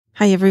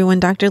Hi everyone,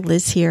 Dr.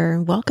 Liz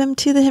here. Welcome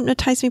to the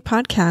Hypnotize Me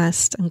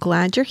podcast. I'm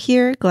glad you're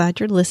here, glad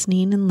you're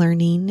listening and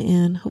learning,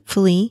 and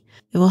hopefully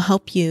it will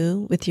help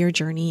you with your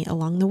journey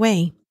along the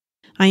way.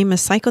 I am a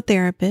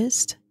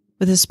psychotherapist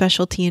with a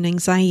specialty in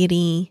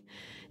anxiety,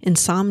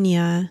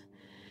 insomnia,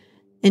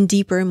 and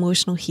deeper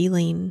emotional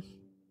healing.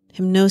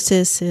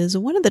 Hypnosis is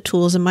one of the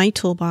tools in my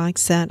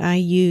toolbox that I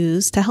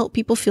use to help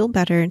people feel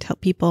better and to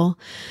help people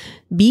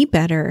be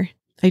better.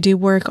 I do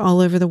work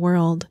all over the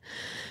world.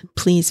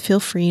 Please feel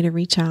free to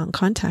reach out and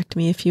contact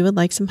me if you would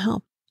like some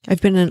help. I've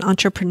been an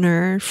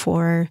entrepreneur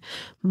for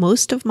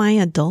most of my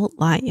adult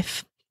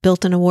life,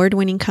 built an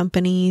award-winning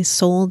company,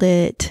 sold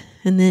it,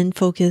 and then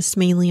focused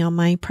mainly on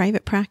my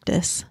private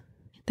practice.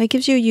 That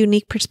gives you a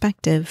unique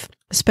perspective,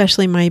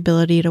 especially my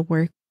ability to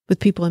work with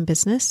people in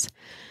business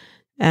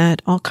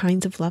at all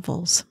kinds of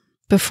levels.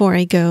 Before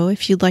I go,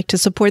 if you'd like to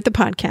support the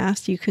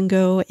podcast, you can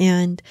go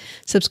and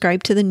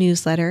subscribe to the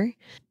newsletter.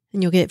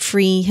 And you'll get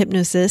free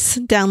hypnosis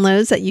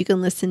downloads that you can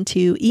listen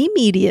to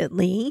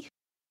immediately.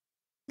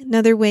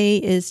 Another way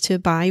is to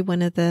buy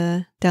one of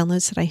the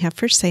downloads that I have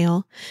for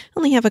sale. I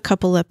only have a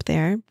couple up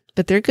there,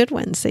 but they're good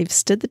ones. They've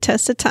stood the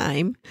test of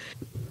time.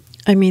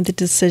 I made the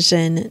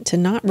decision to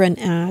not run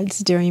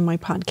ads during my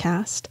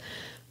podcast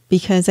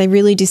because I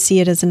really do see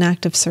it as an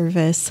act of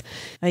service.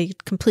 I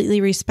completely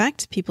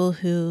respect people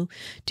who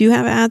do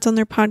have ads on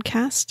their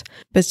podcast,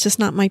 but it's just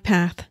not my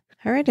path.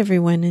 All right,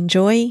 everyone,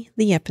 enjoy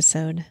the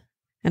episode.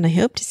 And I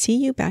hope to see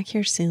you back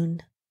here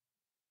soon.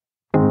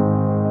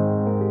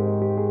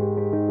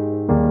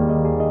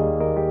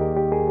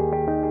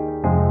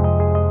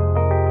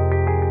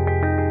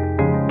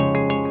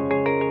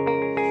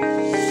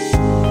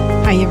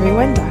 Hi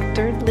everyone,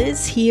 Dr.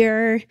 Liz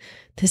here.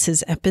 This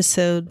is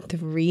episode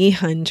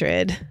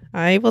 300.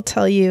 I will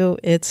tell you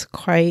it's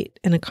quite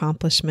an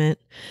accomplishment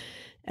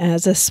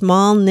as a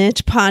small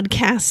niche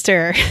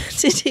podcaster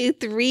to do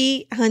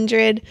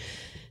 300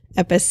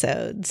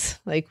 episodes.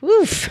 Like,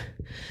 woof.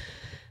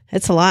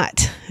 It's a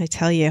lot, I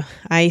tell you.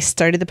 I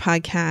started the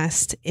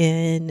podcast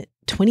in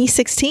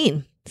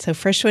 2016. So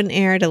first one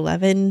aired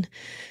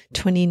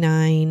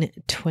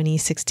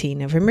 11/29/2016,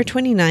 November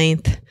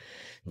 29th,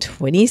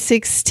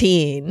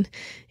 2016.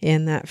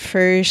 In that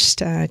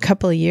first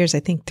couple of years, I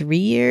think 3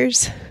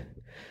 years,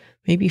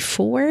 maybe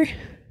 4.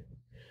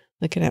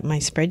 Looking at my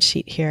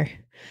spreadsheet here.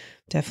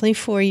 Definitely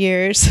 4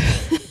 years.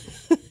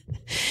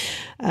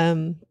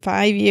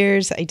 5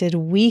 years, I did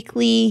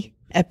weekly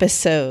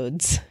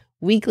episodes.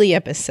 I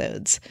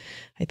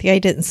think I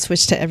didn't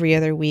switch to every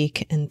other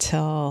week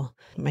until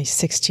my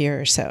 6th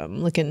year or so.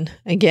 I'm looking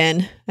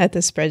again at the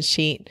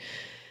spreadsheet.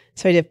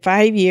 So I did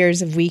 5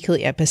 years of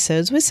weekly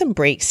episodes with some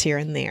breaks here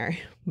and there,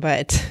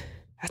 but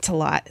that's a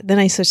lot. Then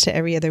I switched to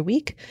every other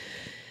week,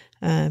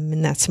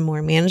 and that's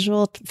more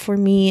manageable for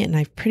me. And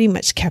I've pretty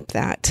much kept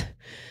that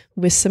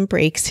with some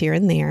breaks here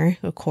and there,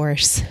 of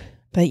course.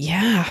 But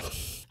yeah,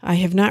 I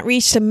have not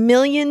reached 1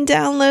 million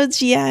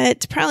downloads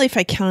yet. Probably if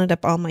I counted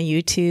up all my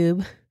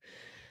YouTube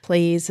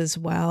plays as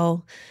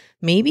well,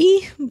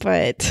 maybe,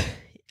 but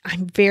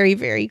I'm very,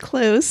 very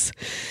close.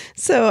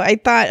 So I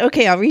thought,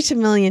 okay, I'll reach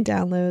 1 million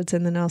downloads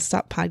and then I'll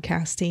stop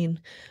podcasting.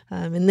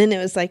 And then it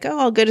was like, oh,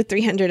 I'll go to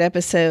 300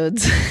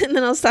 episodes and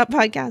then I'll stop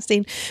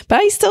podcasting.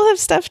 But I still have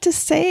stuff to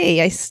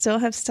say. I still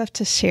have stuff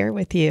to share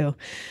with you.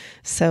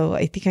 So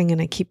I think I'm going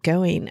to keep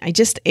going. I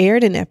just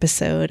aired an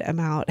episode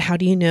about how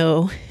do you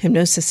know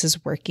hypnosis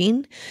is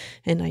working?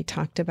 And I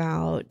talked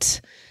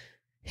about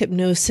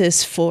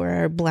hypnosis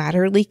for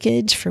bladder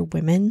leakage for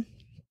women.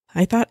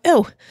 I thought,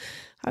 oh,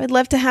 I would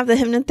love to have the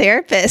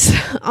hypnotherapist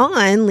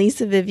on,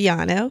 Lisa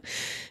Viviano,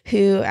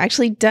 who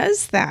actually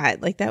does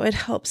that. Like that would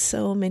help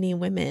so many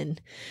women.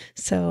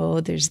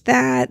 So there's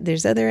that.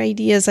 There's other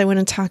ideas I want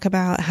to talk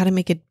about, how to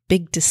make a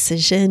big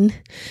decision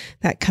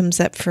that comes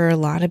up for a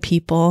lot of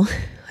people.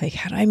 Like,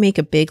 how do I make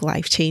a big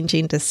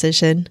life-changing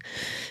decision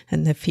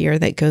and the fear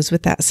that goes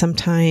with that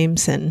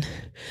sometimes? And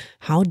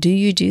how do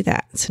you do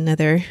that? It's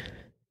another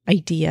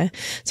idea.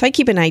 So I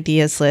keep an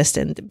ideas list,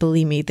 and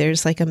believe me,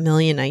 there's like 1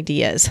 million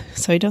ideas.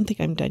 So I don't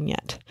think I'm done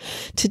yet.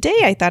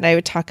 Today, I thought I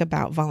would talk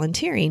about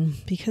volunteering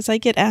because I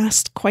get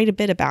asked quite a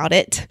bit about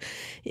it.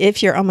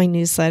 If you're on my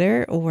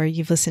newsletter or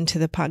you've listened to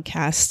the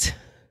podcast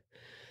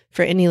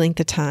for any length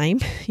of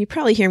time, you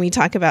probably hear me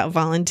talk about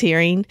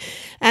volunteering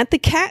at the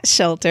cat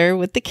shelter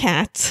with the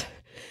cats.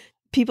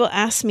 People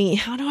ask me,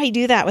 how do I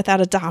do that without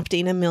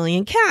adopting 1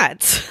 million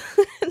cats?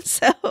 And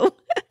so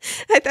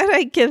I thought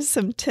I'd give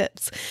some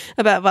tips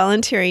about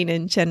volunteering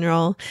in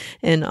general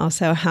and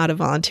also how to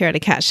volunteer at a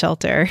cat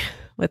shelter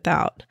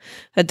without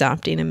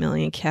adopting 1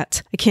 million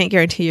cats. I can't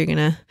guarantee you're going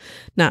to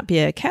not be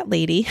a cat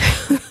lady,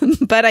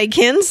 but I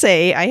can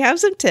say I have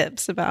some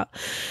tips about,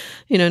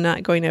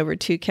 not going over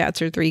 2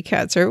 cats or 3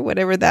 cats or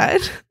whatever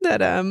that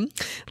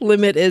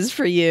limit is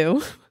for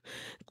you.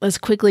 Let's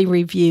quickly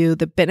review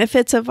the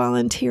benefits of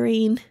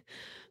volunteering.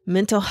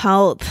 Mental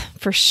health,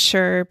 for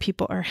sure,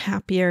 people are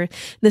happier.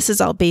 This is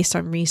all based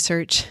on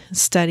research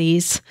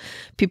studies.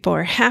 People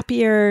are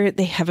happier.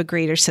 They have a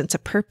greater sense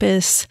of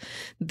purpose.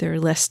 They're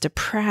less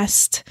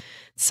depressed.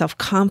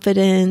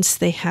 self-confidence.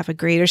 They have a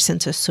greater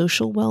sense of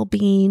social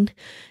well-being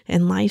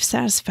and life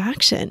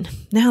satisfaction.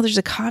 Now, there's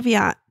a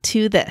caveat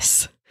to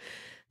this.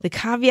 The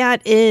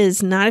caveat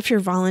is not if you're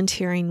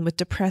volunteering with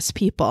depressed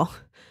people.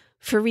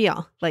 For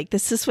real. Like,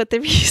 this is what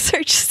the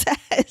research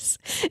says.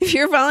 If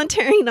you're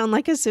volunteering on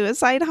like a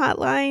suicide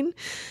hotline,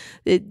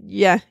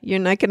 you're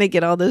not going to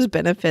get all those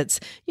benefits.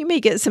 You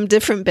may get some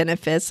different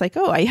benefits like,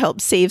 oh, I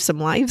helped save some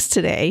lives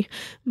today,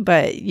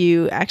 but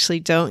you actually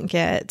don't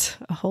get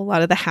a whole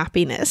lot of the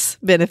happiness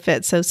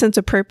benefits. So sense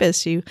of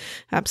purpose, you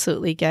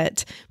absolutely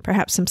get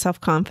perhaps some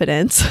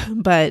self-confidence,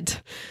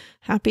 but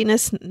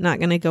happiness not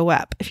going to go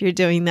up if you're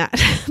doing that.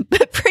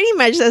 But pretty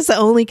much that's the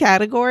only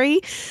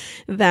category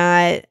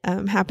that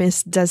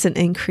happiness doesn't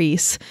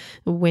increase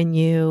when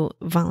you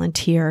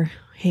volunteer.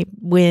 Hey,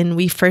 when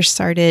we first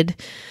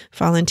started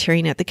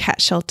volunteering at the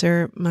cat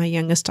shelter, my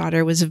youngest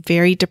daughter was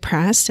very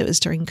depressed. It was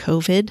during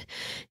COVID.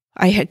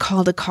 I had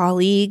called a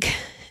colleague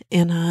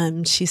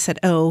and she said,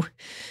 oh,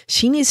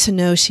 she needs to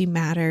know she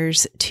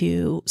matters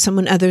to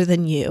someone other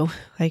than you.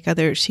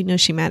 She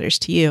knows she matters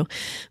to you,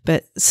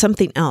 but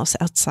something else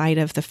outside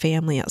of the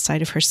family,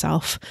 outside of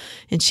herself.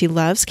 And she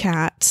loves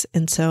cats.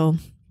 And so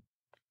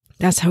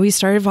that's how we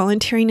started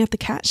volunteering at the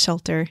cat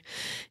shelter.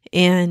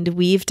 And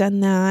we've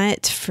done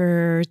that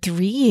for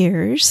 3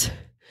 years.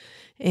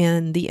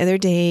 And the other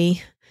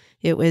day,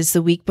 it was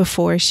the week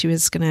before she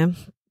was going to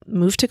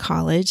move to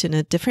college in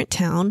a different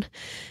town.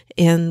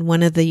 And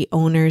one of the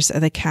owners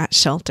of the cat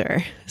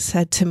shelter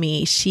said to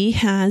me, she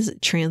has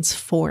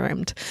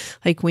transformed.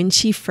 Like when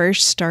she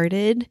first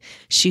started,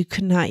 she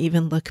could not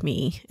even look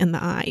me in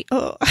the eye.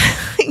 Oh,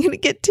 I'm going to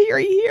get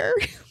teary here.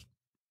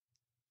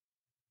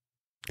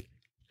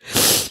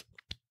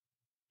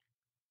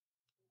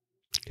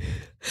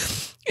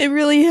 It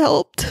really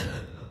helped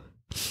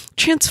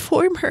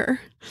transform her.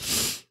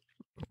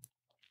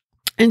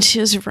 And she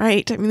was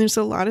right. I mean, there's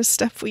a lot of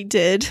stuff we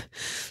did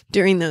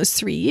during those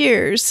 3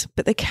 years,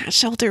 but the cat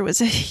shelter was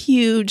a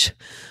huge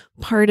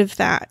part of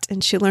that.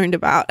 And she learned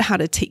about how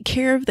to take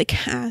care of the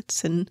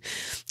cats and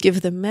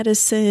give them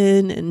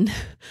medicine and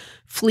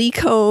flea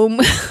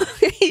comb.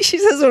 She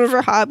says one of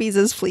her hobbies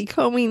is flea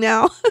combing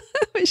now,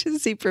 which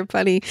is super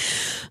funny.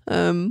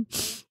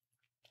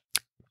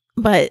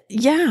 But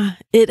yeah,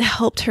 it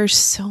helped her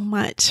so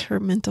much, her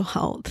mental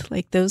health.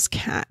 Like those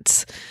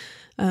cats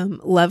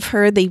love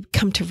her. They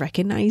come to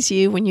recognize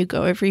you when you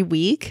go every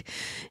week,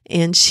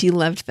 and she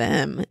loved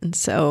them. And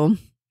so,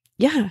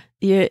 yeah,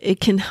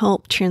 it can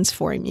help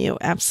transform you.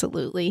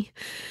 Absolutely.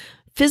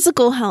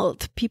 Physical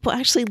health. People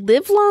actually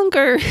live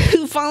longer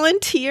who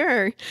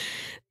volunteer.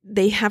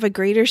 They have a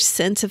greater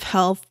sense of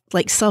health,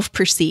 like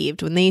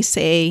self-perceived, when they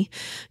say,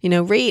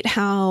 rate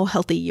how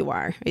healthy you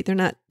are, right? They're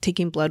not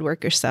taking blood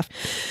work or stuff.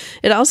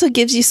 It also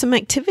gives you some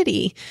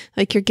activity,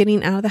 like you're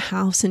getting out of the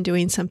house and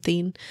doing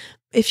something.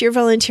 If you're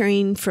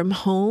volunteering from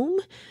home,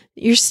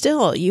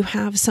 you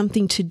have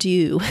something to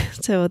do.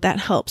 So that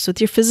helps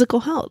with your physical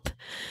health.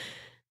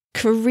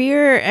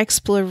 Career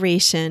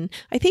exploration.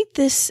 I think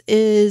this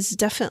is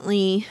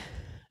definitely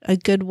a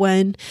good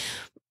one.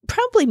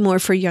 Probably more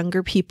for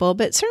younger people,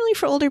 but certainly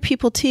for older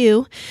people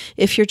too.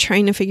 If you're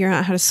trying to figure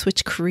out how to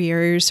switch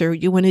careers or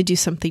you want to do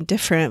something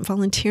different,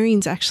 volunteering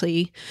is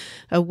actually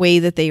a way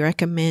that they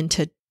recommend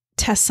to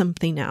test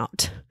something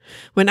out.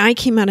 When I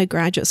came out of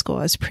graduate school,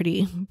 I was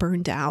pretty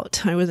burned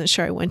out. I wasn't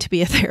sure I wanted to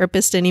be a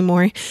therapist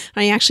anymore.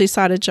 I actually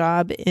sought a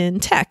job in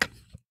tech.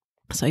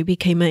 So I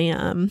became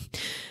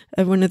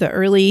one of the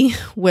early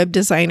web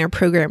designer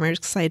programmers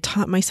because I had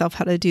taught myself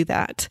how to do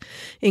that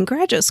in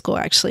graduate school,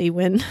 actually,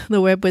 when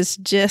the web was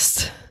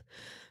just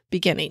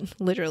beginning,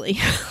 literally,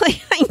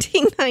 like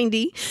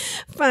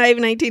 1995,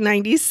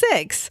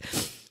 1996.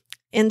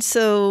 And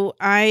so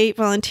I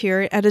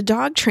volunteered at a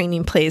dog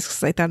training place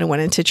because I thought I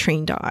wanted to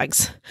train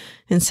dogs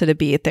instead of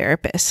be a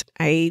therapist.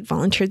 I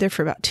volunteered there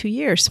for about 2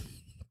 years.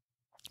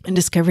 And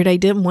discovered I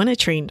didn't want to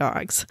train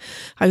dogs.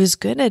 I was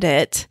good at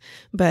it,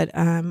 but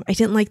I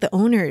didn't like the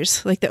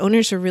owners. Like the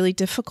owners were really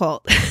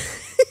difficult.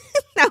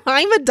 Now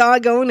I'm a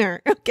dog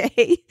owner,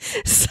 okay?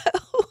 So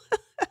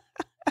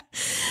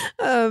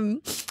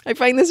I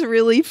find this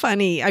really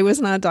funny. I was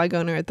not a dog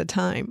owner at the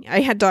time. I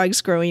had dogs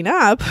growing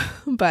up,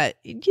 but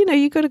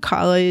you go to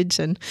college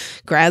and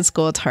grad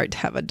school, it's hard to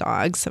have a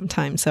dog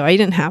sometimes. So I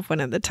didn't have one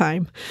at the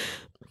time.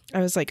 I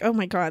was like, oh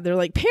my God, they're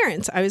like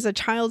parents. I was a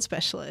child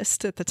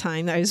specialist at the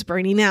time. I was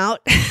burning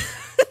out.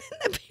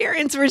 The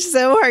parents were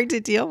so hard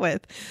to deal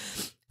with.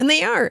 And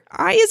they are.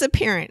 I, as a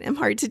parent, am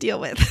hard to deal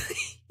with.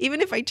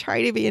 Even if I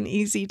try to be an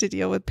easy to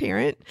deal with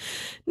parent.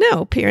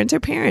 No, parents are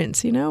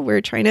parents.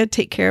 We're trying to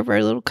take care of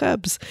our little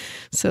cubs.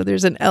 So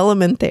there's an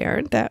element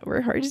there that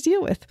we're hard to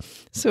deal with.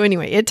 So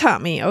anyway, it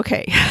taught me,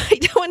 okay, I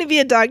don't want to be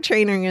a dog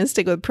trainer. I'm going to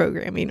stick with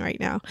programming right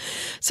now.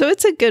 So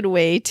it's a good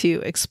way to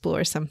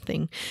explore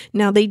something.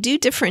 Now, they do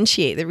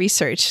differentiate. The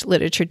research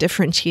literature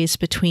differentiates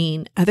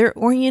between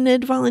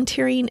other-oriented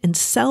volunteering and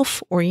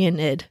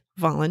self-oriented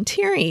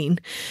volunteering.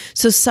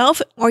 So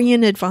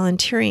self-oriented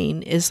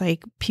volunteering is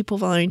like people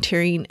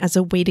volunteering as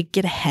a way to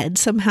get ahead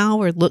somehow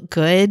or look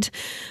good,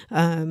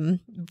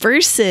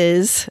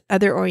 versus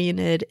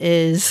other-oriented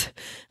is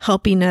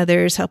helping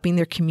others, helping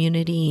their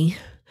community,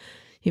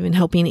 even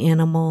helping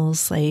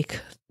animals. Like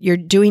you're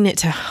doing it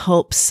to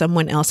help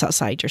someone else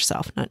outside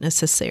yourself, not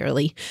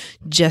necessarily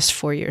just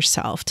for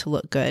yourself to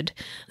look good.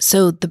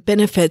 So the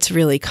benefits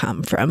really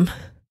come from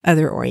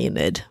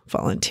other-oriented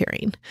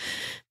volunteering,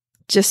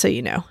 just so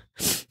you know.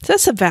 So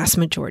that's the vast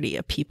majority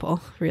of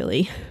people,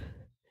 really.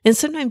 And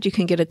sometimes you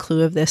can get a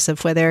clue of this,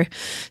 of whether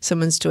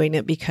someone's doing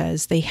it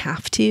because they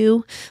have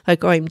to,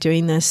 like, oh, I'm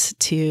doing this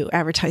to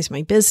advertise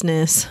my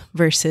business,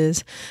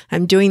 versus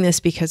I'm doing this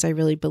because I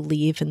really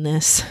believe in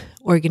this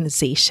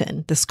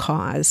organization, this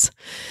cause.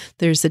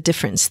 There's a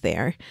difference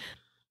there.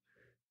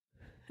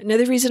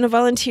 Another reason to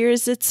volunteer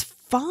is it's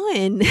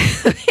fun.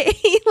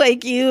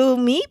 Like you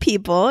meet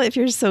people if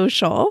you're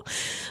social.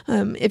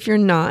 If you're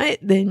not,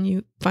 then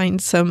you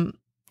find some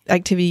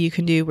activity you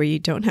can do where you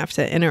don't have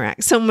to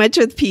interact so much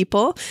with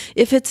people.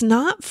 If it's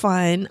not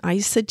fun, I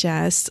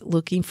suggest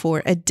looking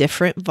for a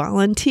different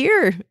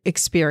volunteer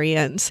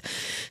experience.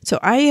 So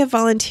I have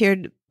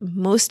volunteered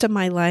most of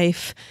my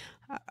life.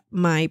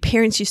 My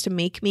parents used to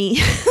make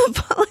me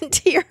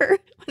volunteer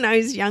when I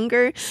was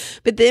younger.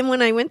 But then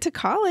when I went to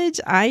college,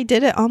 I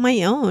did it on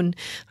my own.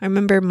 I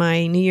remember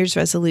my New Year's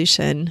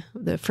resolution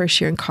the first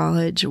year in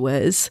college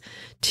was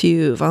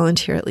to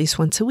volunteer at least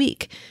once a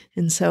week.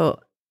 And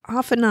so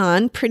off and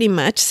on, pretty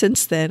much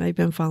since then, I've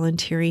been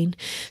volunteering.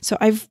 So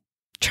I've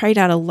tried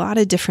out a lot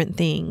of different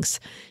things.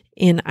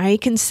 And I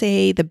can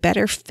say the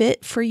better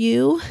fit for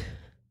you,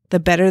 the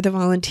better the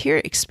volunteer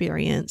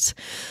experience.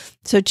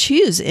 So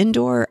choose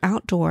indoor or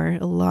outdoor.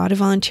 A lot of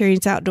volunteering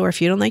is outdoor.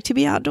 If you don't like to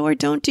be outdoor,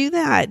 don't do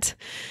that.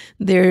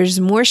 There's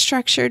more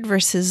structured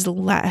versus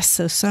less.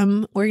 So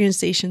some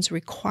organizations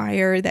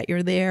require that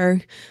you're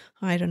there,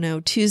 I don't know,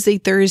 Tuesday,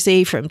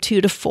 Thursday from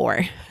 2 to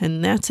 4,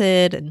 and that's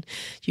it. And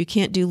you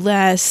can't do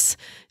less.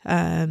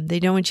 They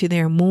don't want you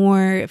there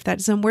more. If that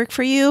doesn't work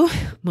for you,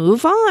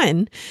 move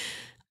on.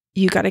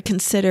 You got to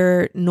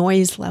consider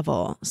noise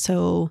level.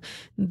 So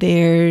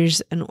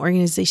there's an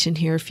organization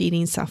here,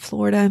 Feeding South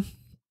Florida.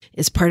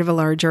 It's part of a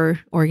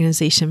larger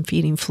organization,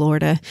 Feeding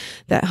Florida,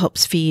 that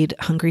helps feed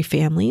hungry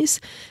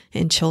families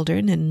and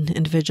children and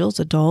individuals,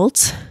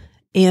 adults.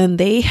 And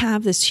they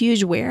have this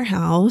huge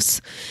warehouse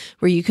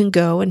where you can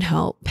go and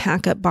help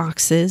pack up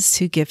boxes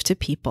to give to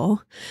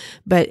people.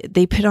 But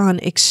they put on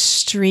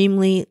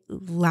extremely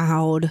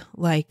loud,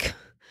 like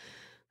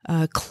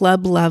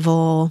club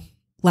level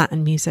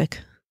Latin music,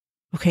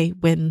 okay,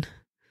 when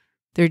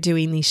they're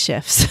doing these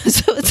shifts.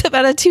 So it's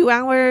about a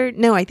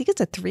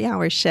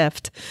 3-hour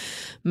shift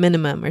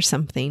minimum or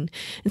something.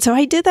 And so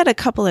I did that a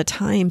couple of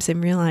times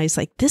and realized,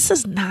 like, this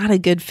is not a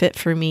good fit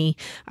for me.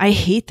 I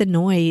hate the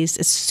noise.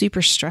 It's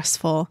super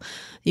stressful.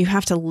 You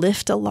have to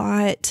lift a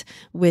lot,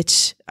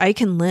 which I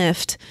can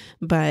lift,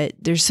 but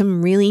there's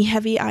some really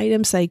heavy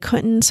items I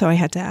couldn't. So I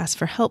had to ask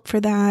for help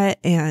for that.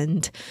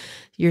 And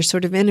you're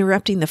sort of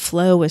interrupting the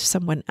flow with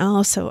someone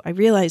else. So I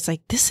realized,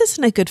 like, this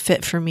isn't a good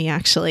fit for me,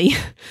 actually.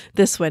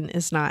 This one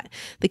is not.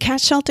 The cat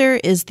shelter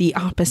is the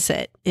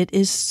opposite. It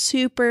is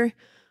super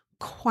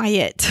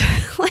quiet,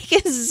 like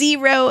a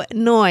zero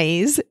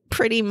noise,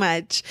 pretty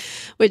much,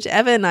 which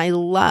Eva and I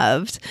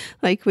loved.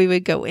 Like, we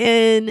would go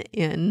in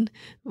and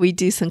we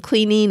do some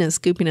cleaning and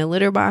scooping of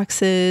litter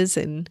boxes,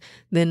 and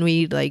then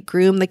we like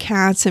groom the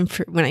cats. And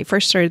when I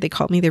first started, they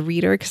called me the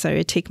reader because I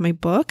would take my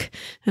book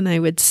and I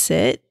would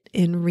sit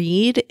and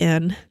read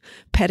and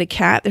pet a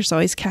cat. There's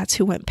always cats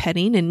who want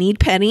petting and need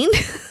petting.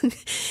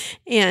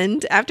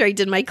 And after I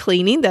did my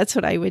cleaning, that's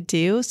what I would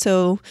do.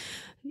 So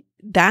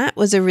that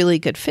was a really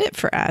good fit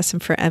for us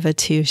and for Eva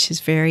too.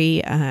 She's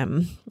very,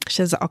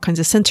 she has all kinds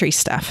of sensory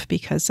stuff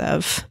because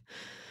of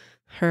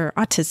her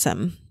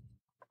autism.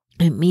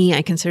 And me,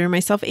 I consider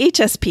myself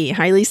HSP,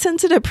 highly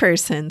sensitive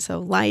person. So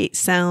light,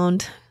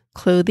 sound,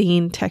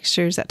 clothing,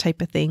 textures, that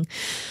type of thing.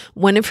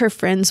 One of her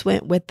friends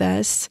went with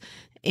us,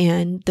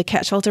 and the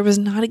cat shelter was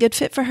not a good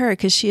fit for her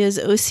because she has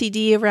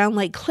OCD around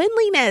like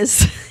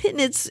cleanliness, and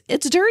it's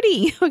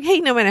dirty. Okay.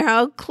 No matter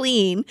how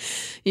clean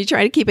you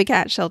try to keep a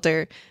cat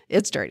shelter,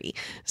 it's dirty.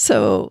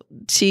 So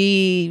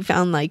she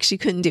found like she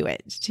couldn't do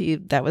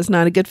it. That was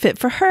not a good fit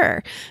for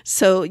her.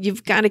 So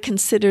you've got to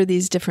consider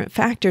these different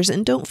factors,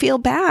 and don't feel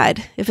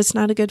bad if it's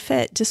not a good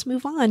fit. Just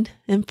move on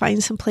and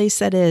find some place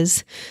that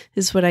is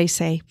what I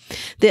say.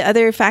 The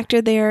other factor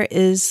there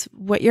is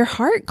what your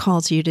heart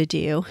calls you to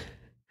do.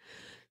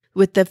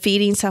 With the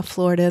Feeding South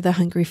Florida, the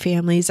hungry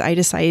families, I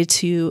decided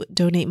to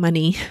donate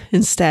money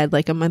instead,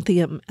 like a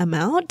monthly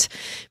amount,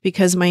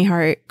 because my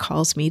heart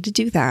calls me to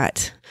do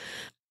that.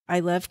 I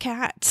love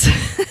cats.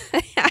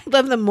 I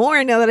love them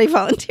more now that I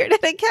volunteered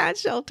at a cat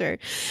shelter.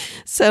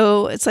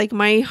 So it's like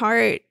my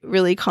heart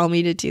really called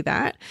me to do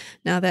that.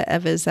 Now that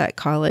Eva's at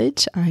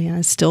college, I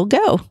still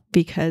go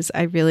because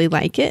I really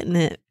like it, and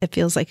it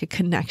feels like a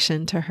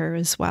connection to her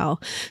as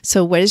well.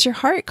 So what is your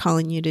heart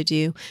calling you to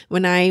do?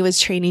 When I was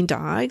training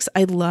dogs,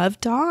 I love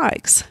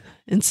dogs.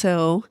 And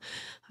so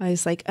I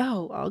was like,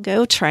 oh, I'll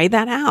go try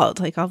that out.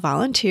 Like, I'll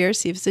volunteer,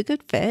 see if it's a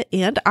good fit.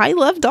 And I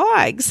love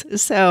dogs.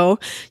 So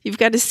you've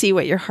got to see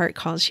what your heart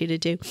calls you to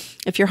do.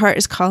 If your heart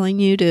is calling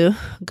you to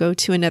go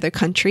to another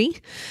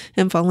country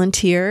and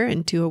volunteer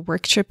and do a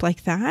work trip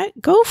like that,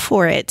 go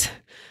for it.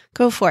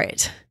 Go for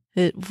it.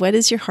 What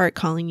is your heart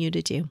calling you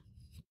to do?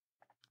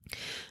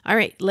 All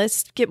right,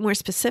 let's get more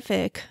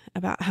specific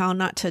about how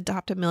not to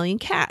adopt 1,000,000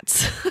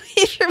 cats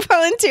if you're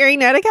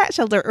volunteering at a cat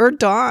shelter, or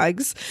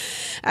dogs.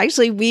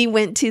 Actually, we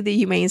went to the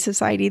Humane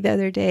Society the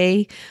other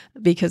day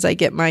because I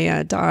get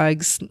my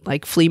dogs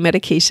like flea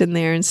medication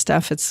there and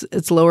stuff.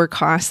 It's lower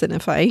cost than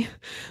if I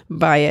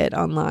buy it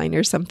online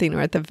or something,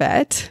 or at the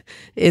vet.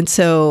 And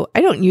so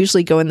I don't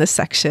usually go in the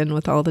section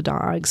with all the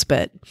dogs,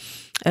 but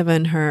Eva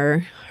and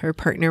her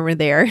partner were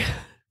there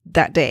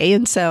that day.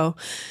 And so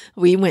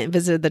we went and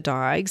visited the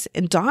dogs,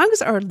 and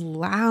dogs are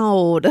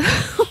loud,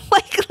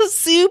 like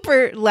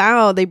super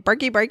loud. They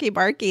barky, barky,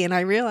 barky. And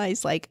I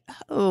realized like,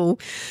 oh,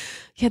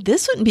 yeah,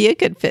 this wouldn't be a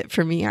good fit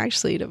for me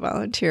actually to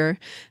volunteer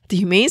at the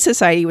Humane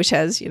Society, which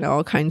has,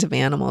 all kinds of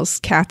animals,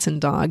 cats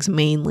and dogs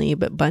mainly,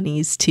 but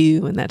bunnies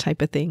too, and that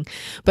type of thing.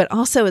 But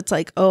also it's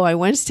like, oh, I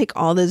wanted to take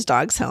all those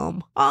dogs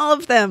home, all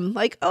of them.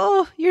 Like,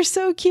 oh, you're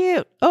so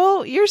cute.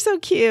 Oh, you're so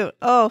cute.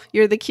 Oh,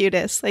 you're the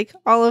cutest. Like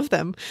all of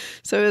them.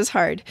 So it was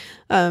hard.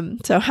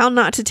 So how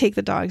not to take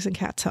the dogs and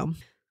cats home.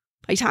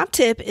 My top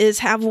tip is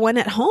have one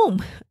at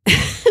home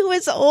who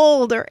is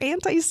old or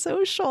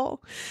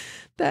antisocial,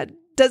 that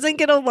doesn't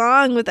get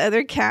along with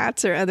other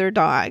cats or other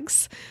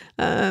dogs.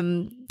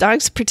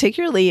 Dogs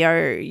particularly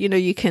are,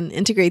 you can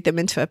integrate them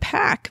into a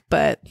pack,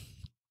 but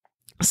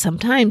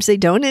sometimes they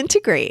don't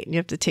integrate and you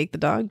have to take the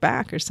dog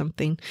back or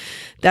something.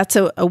 That's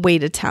a way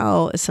to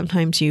tell is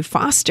sometimes you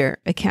foster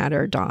a cat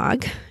or a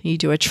dog, you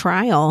do a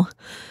trial,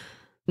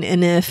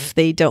 and if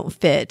they don't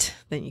fit,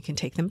 then you can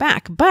take them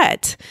back.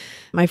 But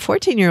my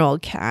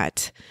 14-year-old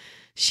cat,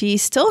 she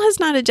still has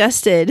not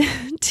adjusted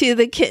to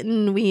the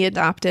kitten we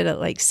adopted at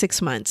like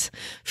 6 months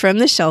from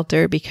the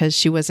shelter because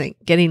she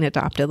wasn't getting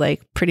adopted.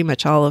 Like pretty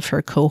much all of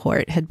her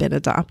cohort had been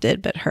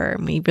adopted, but her,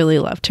 and we really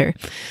loved her.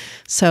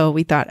 So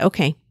we thought,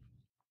 okay,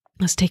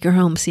 let's take her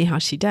home, see how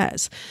she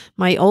does.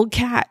 My old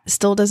cat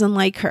still doesn't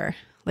like her.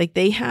 Like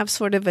they have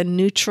sort of a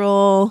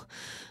neutral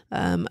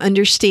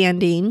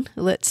understanding,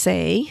 let's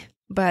say.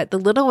 But the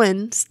little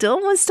one still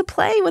wants to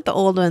play with the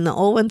old one. The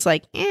old one's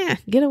like,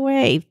 get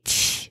away.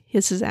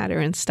 Hisses at her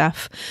and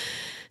stuff.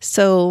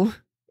 So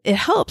it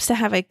helps to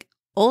have an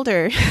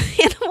older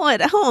animal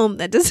at home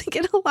that doesn't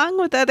get along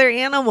with other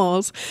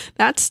animals.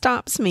 That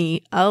stops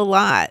me a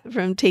lot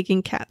from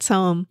taking cats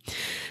home.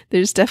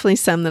 There's definitely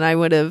some that I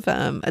would have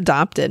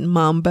adopted.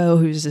 Mambo,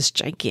 who's this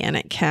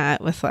gigantic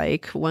cat with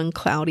like one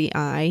cloudy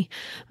eye.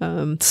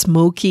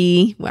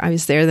 Smokey, I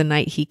was there the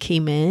night he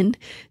came in.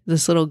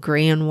 This little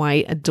gray and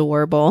white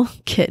adorable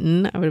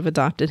kitten. I would have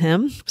adopted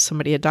him.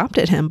 Somebody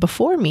adopted him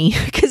before me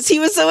because he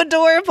was so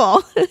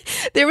adorable.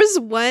 There was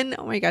one,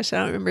 oh my gosh, I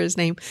don't remember his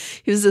name.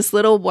 He was this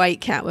little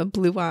white cat with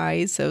blue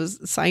eyes. So it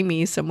was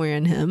Siamese somewhere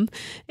in him.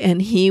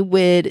 And he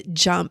would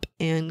jump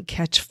and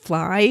catch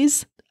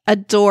flies.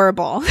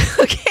 Adorable.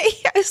 Okay.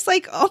 I was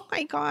like, oh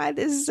my God,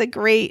 this is a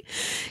great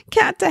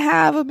cat to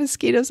have with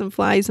mosquitoes and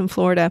flies in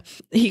Florida.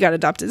 He got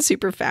adopted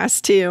super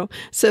fast too.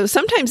 So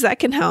sometimes that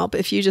can help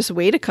if you just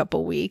wait a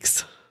couple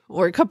weeks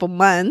or a couple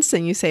months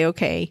and you say,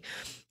 okay,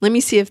 let me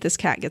see if this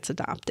cat gets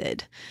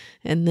adopted.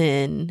 And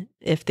then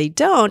if they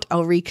don't,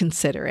 I'll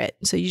reconsider it.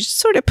 So you just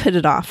sort of put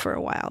it off for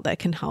a while. That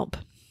can help.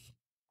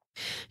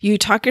 You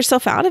talk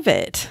yourself out of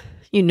it.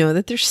 You know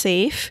that they're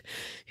safe.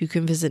 You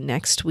can visit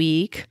next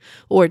week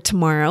or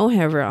tomorrow,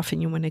 however often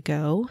you want to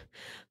go.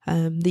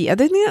 The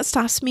other thing that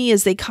stops me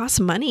is they cost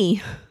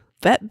money.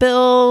 Vet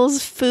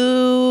bills,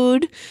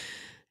 food.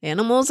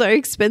 Animals are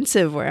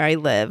expensive where I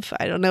live.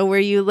 I don't know where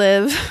you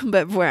live,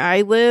 but where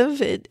I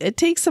live, it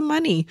takes some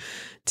money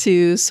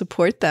to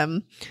support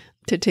them,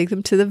 to take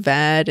them to the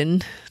vet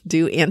and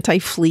do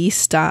anti-flea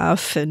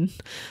stuff and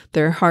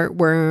their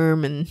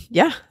heartworm. And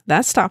yeah,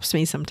 that stops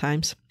me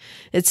sometimes.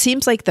 It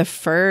seems like the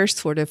fur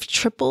sort of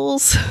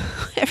triples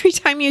every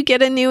time you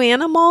get a new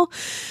animal.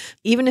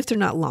 Even if they're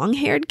not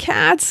long-haired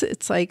cats,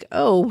 it's like,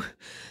 oh,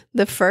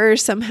 the fur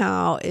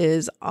somehow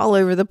is all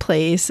over the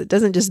place. It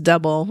doesn't just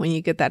double when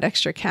you get that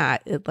extra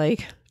cat. It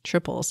like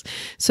triples.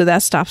 So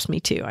that stops me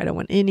too. I don't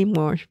want any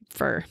more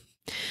fur.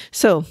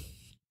 So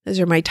those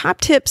are my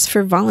top tips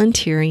for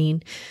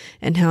volunteering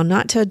and how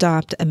not to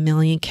adopt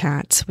 1,000,000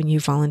 cats when you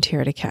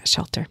volunteer at a cat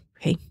shelter.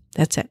 Okay,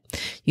 that's it.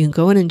 You can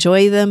go and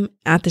enjoy them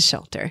at the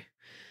shelter.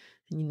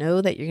 And you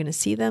know that you're going to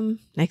see them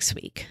next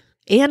week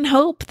and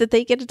hope that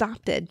they get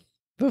adopted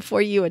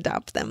before you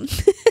adopt them.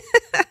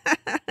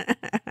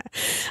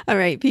 All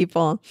right,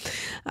 people.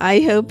 I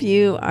hope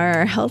you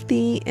are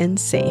healthy and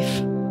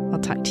safe. I'll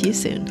talk to you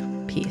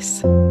soon.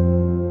 Peace.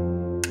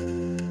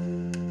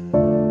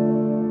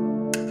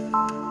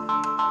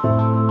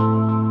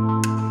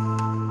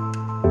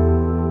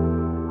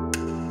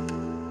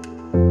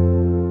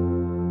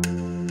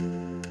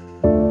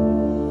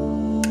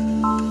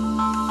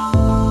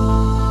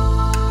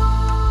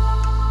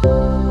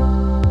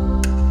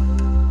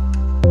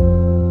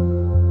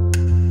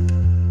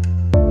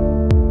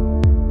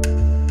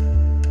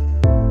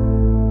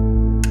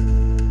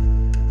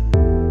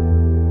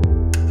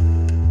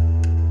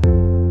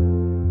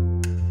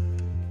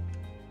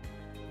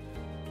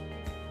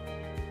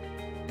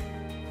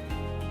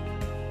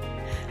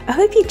 I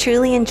hope you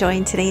truly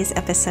enjoyed today's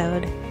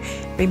episode.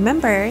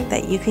 Remember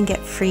that you can get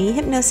free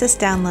hypnosis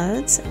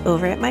downloads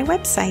over at my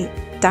website,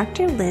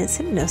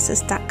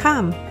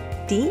 drlizhypnosis.com,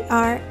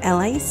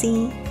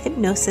 DRLIZ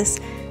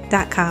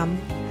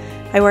hypnosis.com.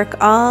 I work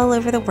all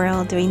over the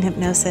world doing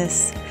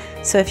hypnosis.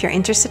 So if you're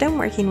interested in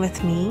working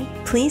with me,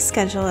 please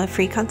schedule a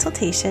free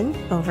consultation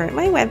over at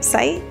my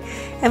website,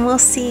 and we'll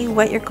see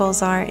what your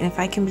goals are and if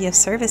I can be of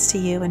service to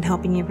you in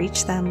helping you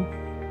reach them.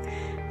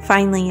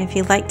 Finally, if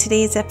you liked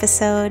today's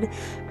episode,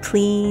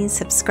 please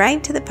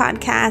subscribe to the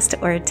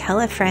podcast or tell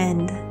a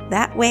friend.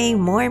 That way,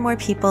 more and more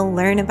people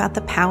learn about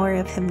the power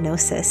of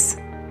hypnosis.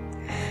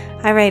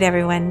 All right,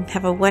 everyone,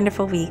 have a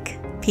wonderful week.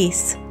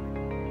 Peace.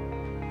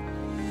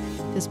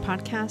 This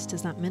podcast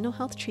is not mental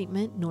health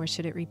treatment, nor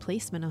should it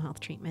replace mental health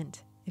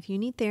treatment. If you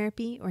need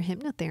therapy or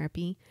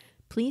hypnotherapy,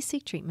 please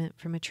seek treatment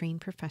from a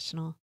trained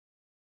professional.